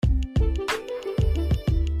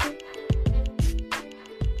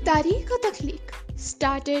Tariq Takhliq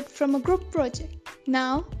started from a group project,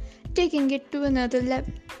 now taking it to another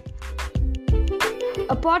level.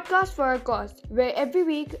 A podcast for our cause, where every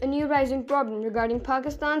week a new rising problem regarding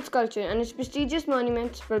Pakistan's culture and its prestigious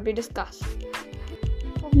monuments will be discussed.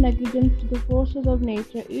 Of negligence to the forces of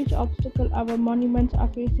nature, each obstacle our monuments are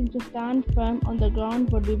facing to stand firm on the ground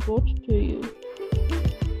will be brought to you.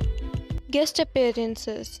 Guest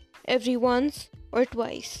appearances every once or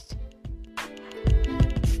twice.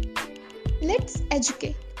 Let's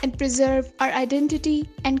educate and preserve our identity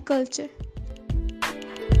and culture.